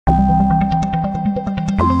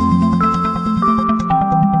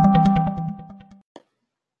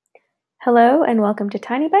Hello and welcome to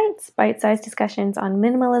Tiny Bites, bite-sized discussions on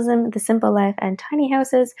minimalism, the simple life, and tiny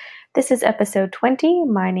houses. This is episode 20.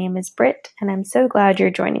 My name is Britt, and I'm so glad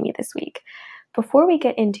you're joining me this week. Before we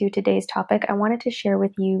get into today's topic, I wanted to share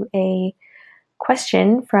with you a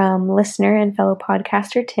question from listener and fellow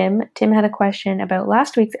podcaster Tim. Tim had a question about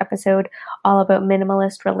last week's episode, all about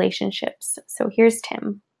minimalist relationships. So here's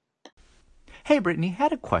Tim. Hey, Brittany,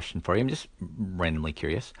 had a question for you. I'm just randomly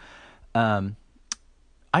curious.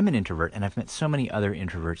 I'm an introvert, and I've met so many other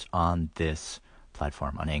introverts on this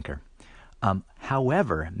platform, on Anchor.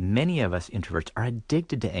 However, many of us introverts are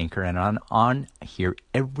addicted to Anchor and on here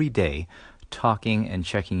every day, talking and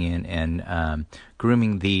checking in and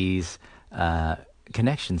grooming these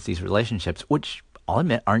connections, these relationships, which I'll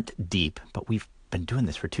admit aren't deep, but we've been doing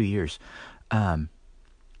this for 2 years.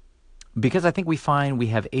 Because I think we find we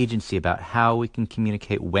have agency about how we can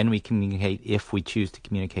communicate, when we communicate, if we choose to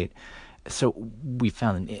communicate. So we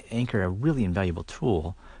found Anchor a really invaluable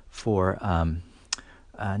tool for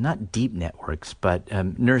not deep networks, but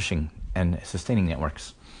nourishing and sustaining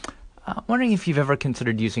networks. Wondering if you've ever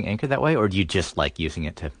considered using Anchor that way, or do you just like using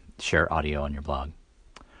it to share audio on your blog?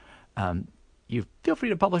 You feel free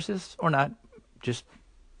to publish this or not. Just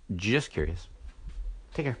curious.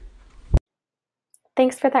 Take care.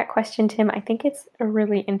 Thanks for that question, Tim. I think it's a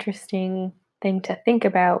really interesting thing to think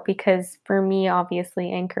about because for me,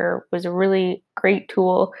 obviously, Anchor was a really great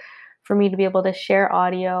tool for me to be able to share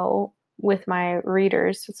audio with my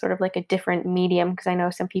readers. It's sort of like a different medium because I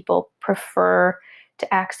know some people prefer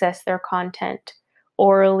to access their content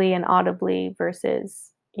orally and audibly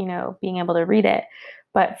versus, being able to read it.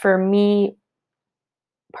 But for me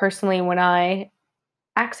personally, when I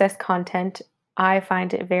access content, I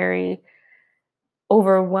find it very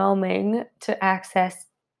overwhelming to access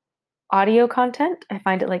audio content. I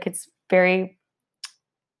find it like it's very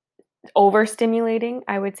overstimulating,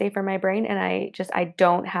 I would say, for my brain. And I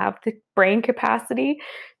don't have the brain capacity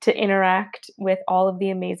to interact with all of the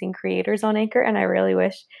amazing creators on Anchor. And I really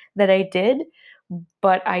wish that I did,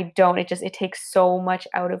 but I don't. It takes so much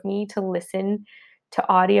out of me to listen to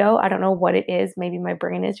audio. I don't know what it is. Maybe my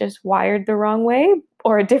brain is just wired the wrong way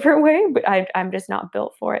or a different way, but I'm just not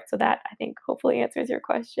built for it. So that, I think, hopefully answers your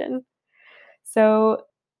question. So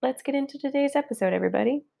let's get into today's episode,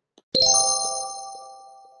 everybody.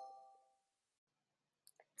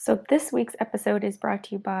 So this week's episode is brought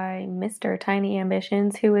to you by Mr. Tiny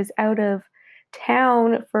Ambitions, who is out of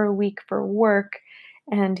town for a week for work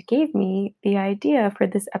and gave me the idea for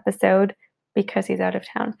this episode because he's out of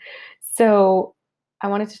town. So I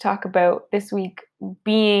wanted to talk about this week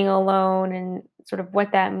being alone and sort of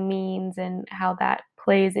what that means and how that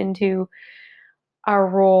plays into our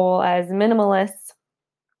role as minimalists.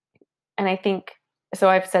 And I think, so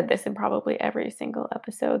I've said this in probably every single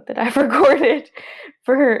episode that I've recorded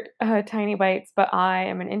for Tiny Bites, but I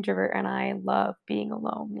am an introvert and I love being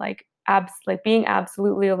alone. Like being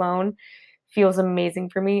absolutely alone feels amazing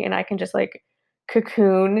for me, and I can just like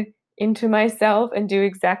cocoon into myself and do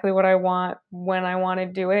exactly what I want when I want to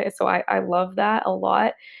do it. So I love that a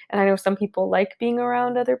lot. And I know some people like being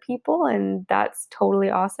around other people, and that's totally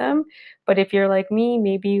awesome. But if you're like me,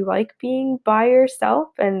 maybe you like being by yourself,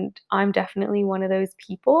 and I'm definitely one of those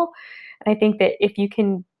people. And I think that if you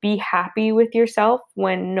can be happy with yourself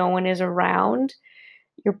when no one is around,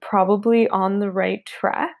 you're probably on the right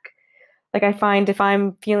track. Like I find if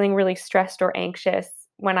I'm feeling really stressed or anxious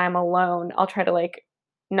when I'm alone, I'll try to like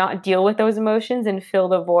not deal with those emotions and fill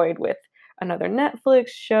the void with another Netflix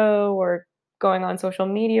show or going on social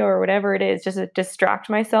media or whatever it is, just to distract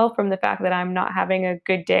myself from the fact that I'm not having a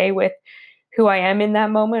good day with who I am in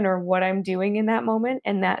that moment or what I'm doing in that moment.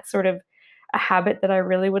 And that's sort of a habit that I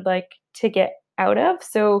really would like to get out of.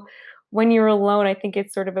 So when you're alone, I think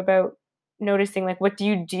it's sort of about noticing like what do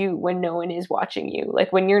you do when no one is watching you?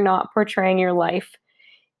 Like when you're not portraying your life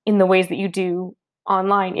in the ways that you do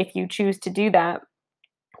online, if you choose to do that,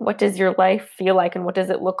 what does your life feel like and what does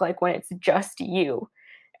it look like when it's just you?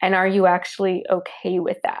 And are you actually okay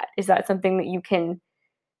with that? Is that something that you can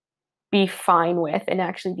be fine with and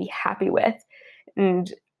actually be happy with?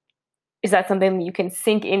 And is that something that you can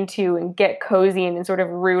sink into and get cozy in and sort of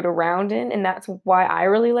root around in? And that's why I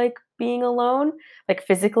really like being alone, like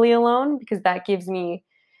physically alone, because that gives me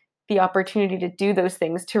the opportunity to do those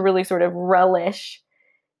things, to really sort of relish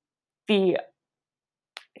the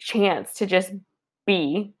chance to just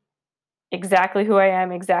be exactly who I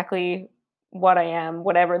am, exactly what I am,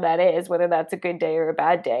 whatever that is, whether that's a good day or a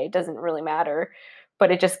bad day, it doesn't really matter.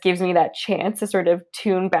 But it just gives me that chance to sort of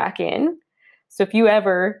tune back in. So if you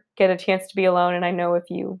ever get a chance to be alone, and I know if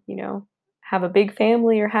you have a big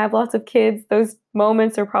family or have lots of kids, those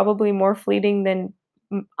moments are probably more fleeting than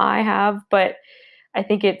I have, but I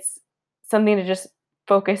think it's something to just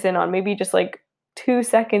focus in on. Maybe just like 2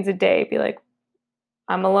 seconds a day. Be like,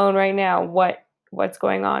 I'm alone right now. What's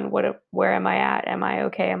going on? Where am I at? Am I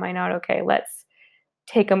okay? Am I not okay? Let's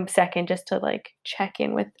take a second just to like check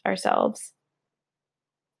in with ourselves.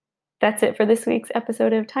 That's it for this week's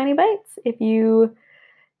episode of Tiny Bites. If you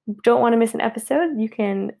don't want to miss an episode, you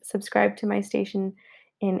can subscribe to my station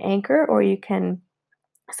in Anchor, or you can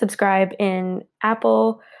subscribe in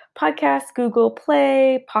Apple Podcasts, Google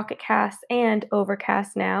Play, Pocket Casts, and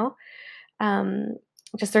Overcast now. Um,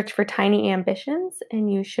 just search for Tiny Ambitions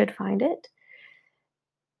and you should find it.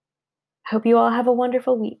 Hope you all have a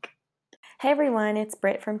wonderful week. Hey everyone, it's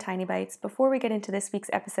Britt from Tiny Bites. Before we get into this week's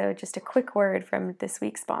episode, just a quick word from this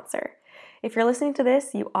week's sponsor. If you're listening to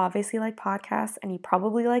this, you obviously like podcasts and you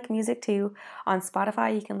probably like music too. On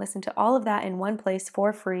Spotify, you can listen to all of that in one place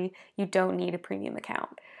for free. You don't need a premium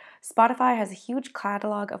account. Spotify has a huge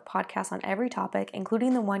catalog of podcasts on every topic,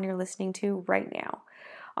 including the one you're listening to right now.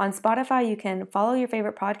 On Spotify, you can follow your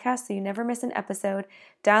favorite podcast so you never miss an episode,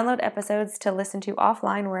 download episodes to listen to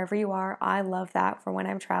offline wherever you are. I love that for when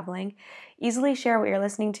I'm traveling. Easily share what you're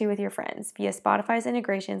listening to with your friends via Spotify's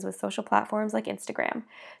integrations with social platforms like Instagram.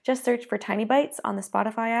 Just search for Tiny Bites on the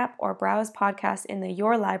Spotify app or browse podcasts in the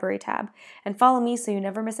Your Library tab and follow me so you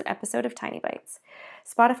never miss an episode of Tiny Bites.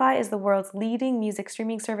 Spotify is the world's leading music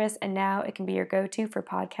streaming service, and now it can be your go-to for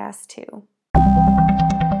podcasts too.